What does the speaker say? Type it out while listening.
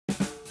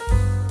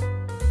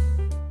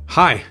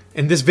Hi,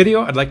 in this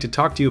video I'd like to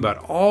talk to you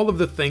about all of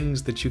the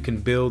things that you can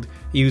build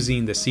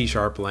using the C#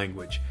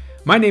 language.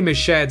 My name is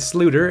Shad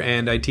Sluter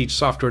and I teach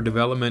software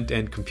development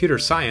and computer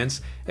science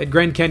at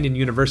Grand Canyon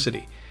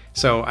University.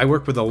 So I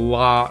work with a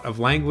lot of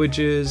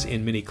languages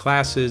in many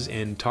classes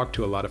and talk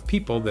to a lot of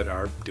people that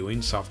are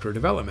doing software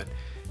development.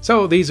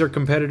 So these are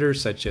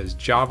competitors such as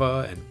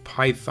Java and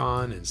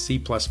Python and C++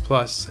 and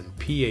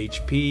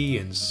PHP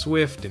and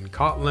Swift and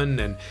Kotlin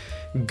and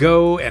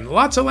Go and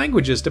lots of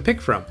languages to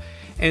pick from.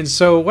 And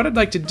so what I'd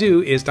like to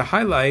do is to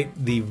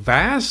highlight the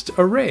vast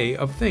array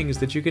of things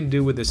that you can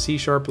do with the C#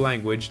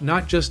 language,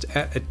 not just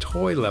at a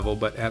toy level,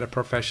 but at a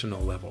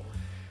professional level.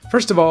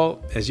 First of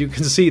all, as you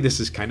can see, this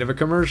is kind of a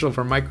commercial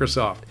for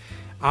Microsoft.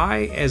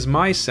 I, as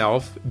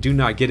myself, do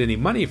not get any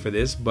money for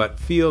this, but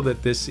feel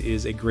that this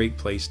is a great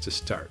place to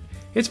start.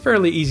 It's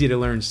fairly easy to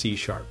learn C#.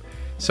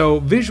 So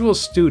Visual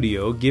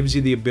Studio gives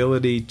you the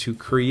ability to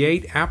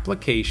create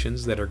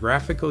applications that are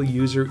graphical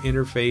user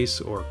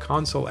interface or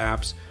console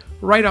apps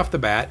right off the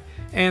bat,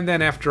 and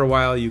then after a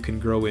while you can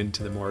grow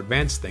into the more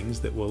advanced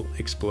things that we'll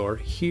explore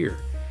here.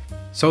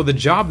 So the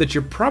job that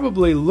you're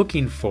probably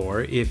looking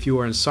for if you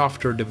are in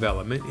software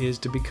development is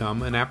to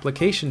become an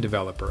application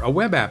developer, a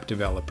web app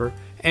developer,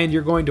 and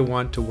you're going to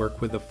want to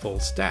work with a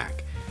full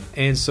stack.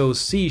 And so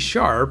C#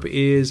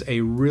 is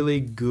a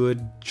really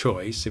good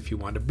choice if you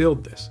want to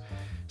build this.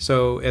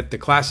 So at the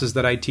classes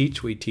that I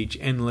teach, we teach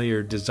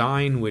N-layer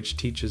design, which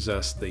teaches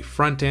us the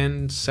front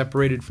end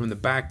separated from the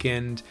back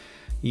end,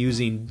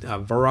 using a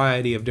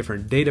variety of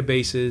different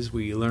databases.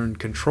 We learn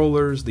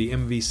controllers, the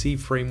MVC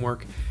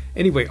framework.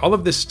 Anyway, all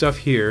of this stuff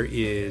here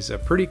is a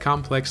pretty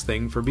complex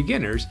thing for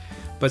beginners,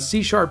 but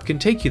C# can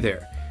take you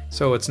there.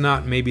 So it's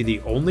not maybe the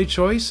only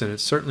choice, and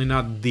it's certainly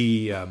not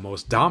the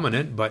most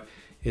dominant, but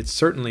it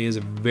certainly is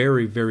a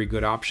very, very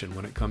good option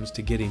when it comes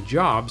to getting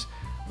jobs.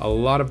 A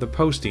lot of the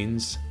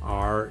postings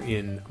are,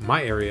 in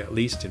my area at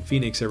least, in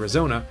Phoenix,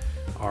 Arizona,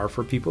 are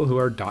for people who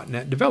are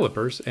 .NET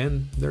developers,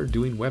 and they're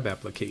doing web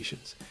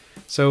applications.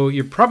 So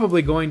you're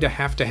probably going to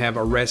have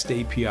a REST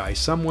API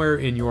somewhere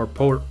in your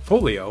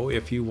portfolio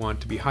if you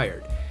want to be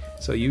hired.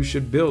 So you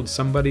should build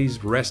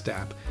somebody's REST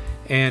app,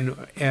 and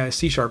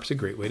C# is a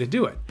great way to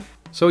do it.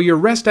 So your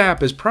REST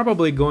app is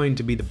probably going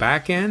to be the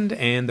back end,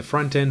 and the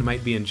front end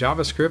might be in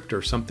JavaScript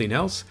or something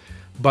else.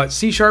 But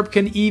C#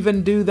 can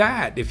even do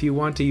that. If you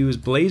want to use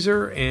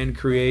Blazor and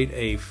create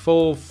a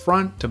full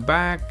front to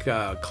back,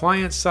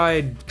 client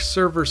side,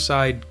 server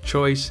side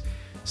choice,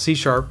 C#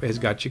 has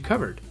got you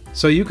covered.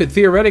 So you could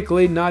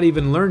theoretically not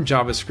even learn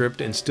JavaScript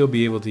and still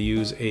be able to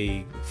use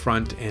a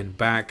front and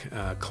back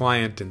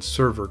client and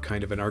server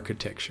kind of an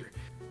architecture.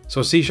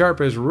 So C#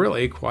 is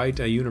really quite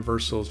a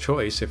universal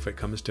choice if it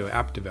comes to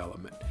app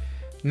development.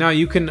 Now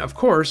you can, of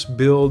course,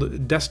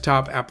 build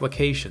desktop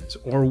applications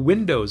or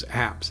Windows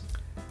apps.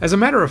 As a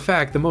matter of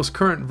fact, the most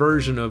current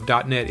version of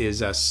 .NET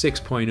is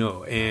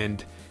 6.0,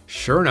 and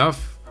sure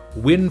enough,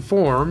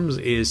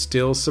 WinForms is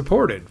still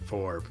supported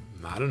for,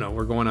 I don't know,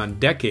 we're going on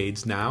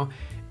decades now.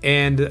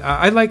 And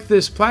I like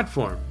this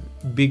platform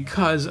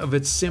because of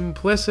its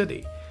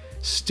simplicity.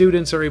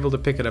 Students are able to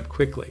pick it up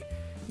quickly.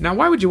 Now,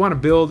 why would you want to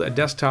build a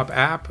desktop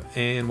app,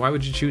 and why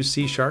would you choose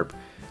C#?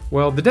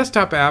 Well, the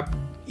desktop app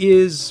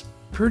is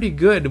pretty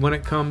good when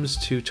it comes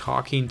to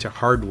talking to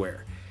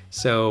hardware.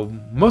 So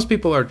most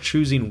people are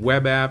choosing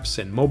web apps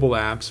and mobile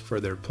apps for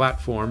their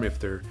platform if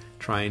they're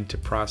trying to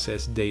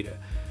process data.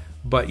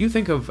 But you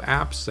think of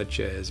apps such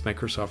as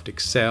Microsoft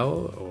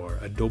Excel or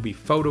Adobe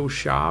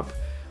Photoshop,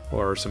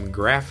 or some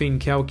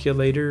graphing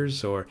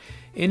calculators, or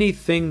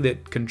anything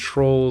that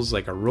controls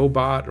like a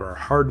robot or a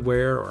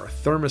hardware or a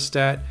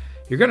thermostat,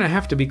 you're going to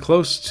have to be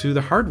close to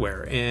the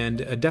hardware, and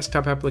a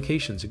desktop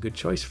application is a good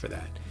choice for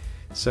that.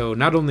 So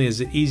not only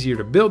is it easier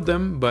to build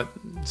them, but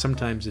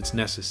sometimes it's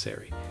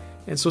necessary.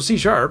 And so C#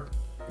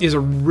 is a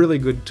really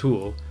good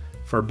tool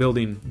for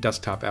building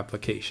desktop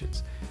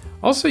applications.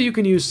 Also, you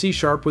can use C#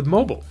 with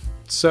mobile.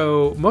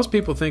 So most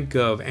people think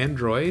of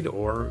Android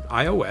or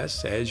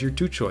iOS as your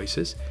two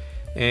choices.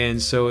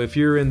 And so if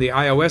you're in the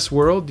iOS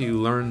world, you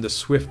learn the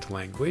Swift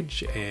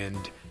language,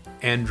 and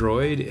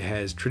Android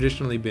has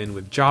traditionally been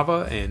with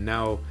Java and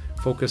now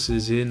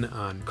focuses in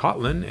on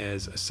Kotlin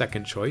as a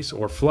second choice,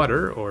 or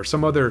Flutter, or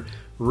some other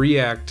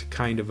React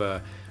kind of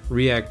a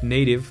React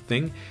native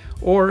thing.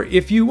 Or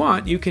if you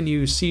want, you can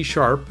use C#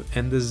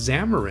 and the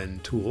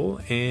Xamarin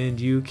tool, and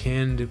you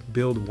can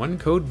build one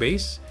code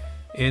base,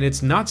 and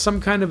it's not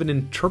some kind of an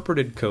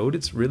interpreted code,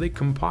 it's really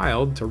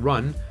compiled to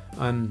run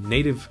on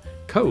native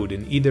code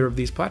in either of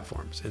these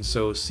platforms. And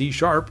so C#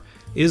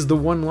 is the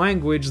one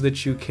language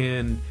that you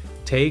can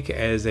take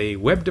as a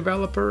web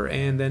developer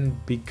and then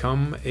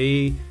become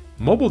a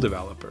mobile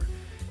developer.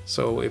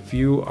 So if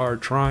you are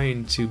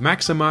trying to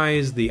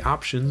maximize the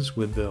options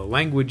with the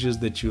languages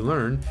that you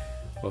learn,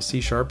 well,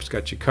 C#'s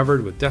got you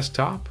covered with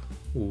desktop,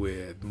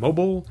 with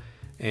mobile,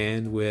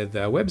 and with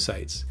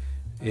websites.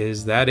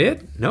 Is that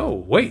it? No,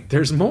 wait,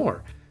 there's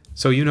more.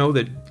 So you know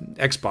that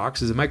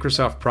Xbox is a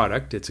Microsoft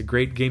product. It's a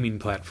great gaming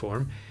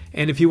platform.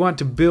 And if you want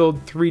to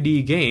build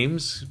 3D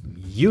games,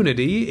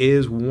 Unity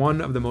is one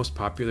of the most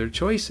popular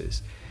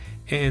choices.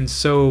 And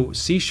so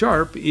C#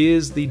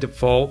 is the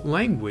default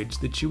language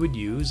that you would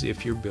use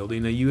if you're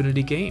building a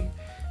Unity game.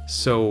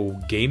 So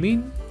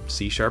gaming,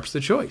 C#'s the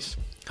choice.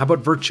 How about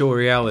virtual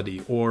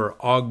reality or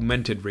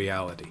augmented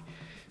reality?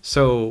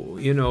 So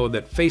you know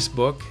that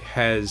Facebook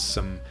has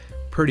some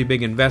pretty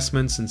big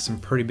investments and some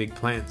pretty big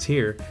plans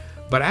here,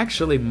 but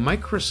actually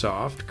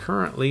Microsoft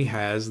currently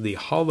has the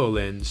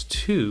HoloLens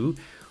 2,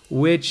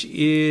 which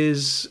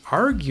is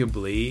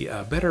arguably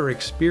a better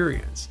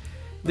experience.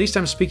 At least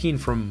I'm speaking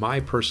from my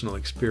personal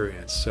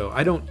experience. So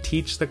I don't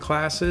teach the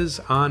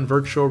classes on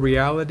virtual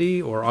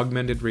reality or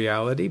augmented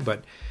reality,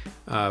 but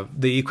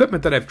the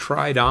equipment that I've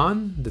tried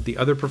on, that the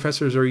other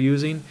professors are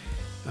using,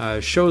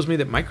 shows me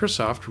that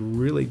Microsoft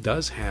really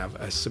does have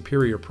a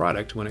superior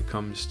product when it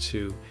comes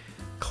to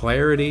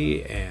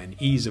clarity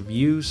and ease of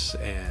use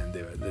and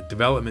the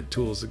development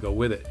tools that go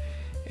with it.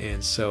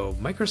 And so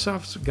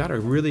Microsoft's got a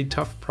really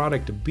tough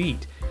product to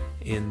beat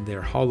in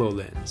their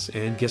HoloLens.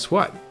 And guess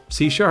what?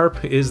 C#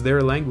 is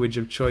their language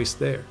of choice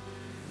there.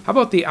 How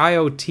about the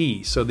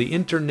IoT, so the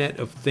Internet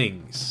of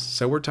Things?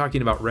 So we're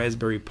talking about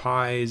Raspberry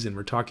Pis, and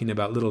we're talking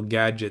about little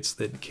gadgets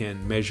that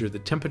can measure the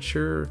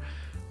temperature,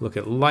 look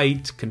at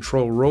light,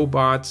 control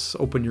robots,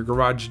 open your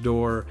garage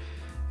door,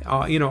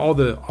 you know, all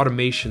the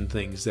automation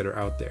things that are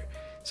out there.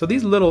 So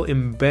these little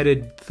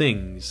embedded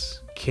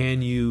things,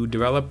 can you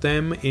develop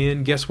them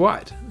in, guess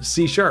what?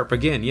 C#,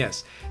 again,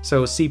 yes.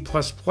 So C++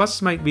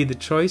 might be the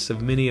choice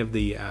of many of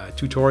the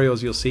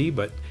tutorials you'll see,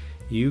 but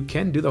you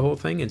can do the whole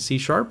thing in C#,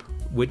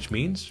 which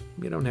means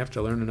you don't have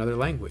to learn another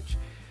language.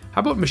 How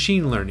about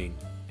machine learning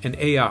and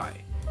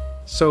AI?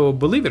 So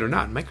believe it or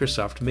not,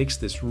 Microsoft makes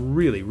this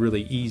really,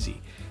 really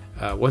easy.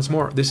 Once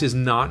more, this is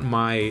not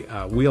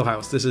my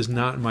wheelhouse. This is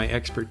not my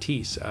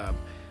expertise.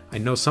 I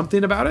know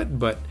something about it,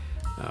 but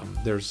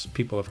there's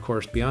people, of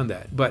course, beyond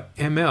that. But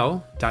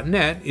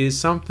ML.net is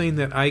something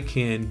that I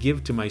can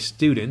give to my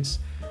students,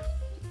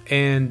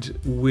 and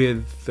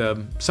with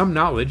some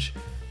knowledge,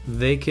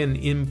 they can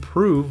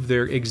improve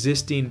their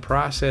existing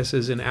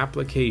processes and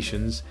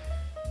applications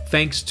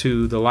thanks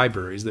to the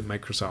libraries that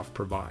Microsoft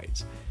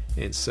provides.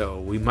 And so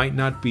we might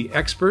not be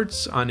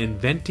experts on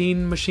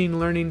inventing machine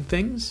learning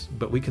things,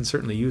 but we can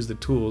certainly use the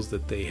tools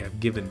that they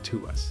have given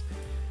to us.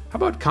 How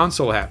about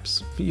console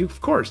apps?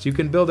 Of course, you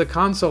can build a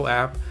console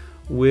app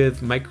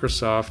with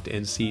Microsoft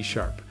and C#.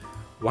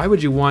 Why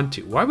would you want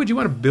to? Why would you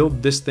want to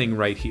build this thing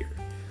right here?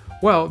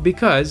 Well,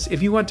 because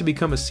if you want to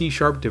become a C#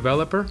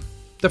 developer,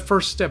 the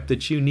first step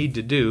that you need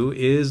to do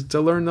is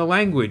to learn the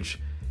language,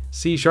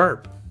 C#.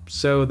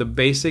 So the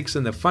basics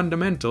and the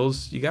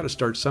fundamentals, you got to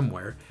start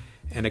somewhere.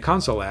 And a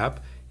console app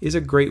is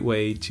a great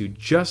way to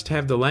just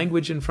have the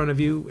language in front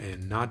of you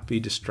and not be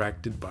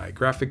distracted by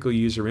graphical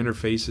user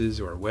interfaces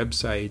or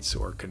websites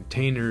or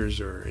containers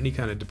or any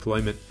kind of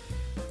deployment.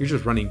 You're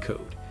just running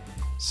code.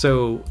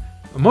 So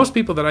most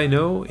people that I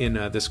know in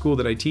the school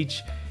that I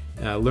teach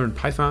learn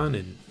Python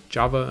and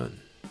Java and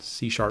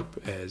C#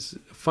 as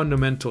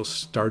fundamental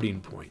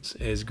starting points,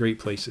 as great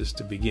places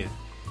to begin.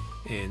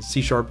 And C#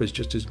 is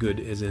just as good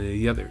as any of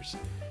the others.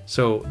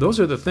 So those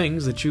are the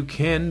things that you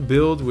can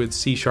build with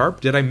C#.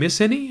 Did I miss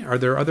any? Are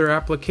there other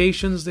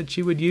applications that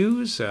you would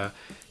use? Do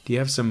you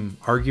have some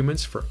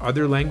arguments for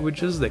other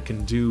languages that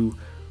can do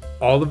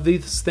all of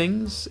these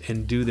things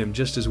and do them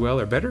just as well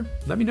or better?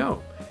 Let me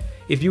know.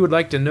 If you would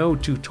like to know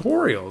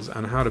tutorials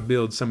on how to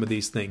build some of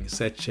these things,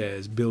 such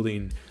as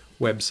building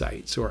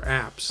websites or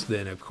apps,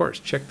 then of course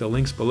check the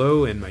links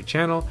below in my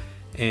channel.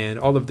 And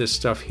all of this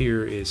stuff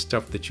here is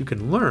stuff that you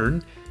can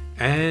learn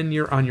and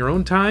you're on your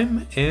own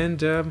time,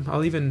 and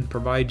I'll even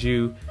provide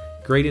you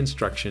great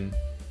instruction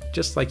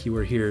just like you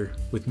were here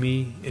with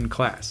me in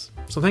class.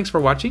 So thanks for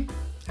watching,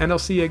 and I'll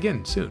see you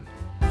again soon.